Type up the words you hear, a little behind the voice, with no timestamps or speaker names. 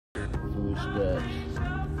scraps.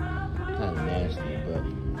 Kind of nasty, but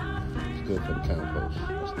it's good for the compost.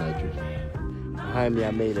 That's nitrogen. Behind me,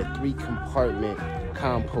 I made a 3-compartment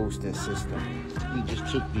composting system. We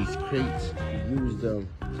just took these crates, we used them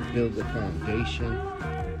to build the foundation.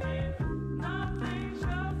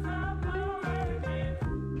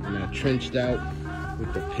 And I trenched out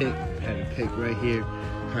with the pick. I had a pick right here,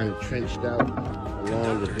 kind of trenched out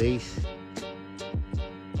along the base.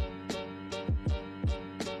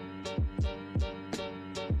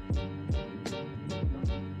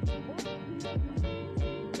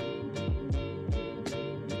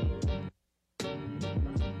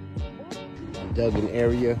 Dug an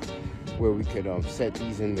area where we could set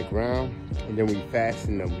these in the ground, and then we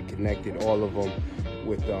fastened them. We connected all of them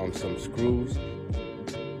with some screws.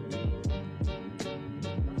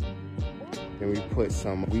 Then we put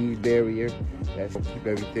some weed barrier that will keep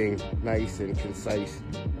everything nice and concise.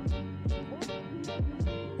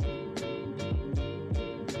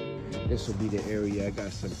 This will be the area. I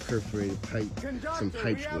got some perforated pipe, some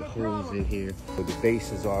pipes with holes in here. So the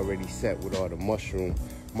base is already set with all the mushroom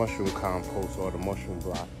compost or the mushroom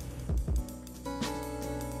block.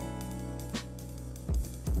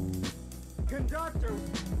 Conductor.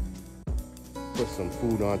 Put some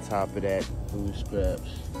food on top of that, food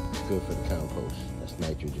scraps. Good for the compost. That's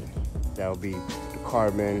nitrogen. That'll be the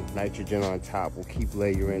carbon, nitrogen on top. We'll keep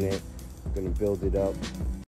layering it. We're gonna build it up.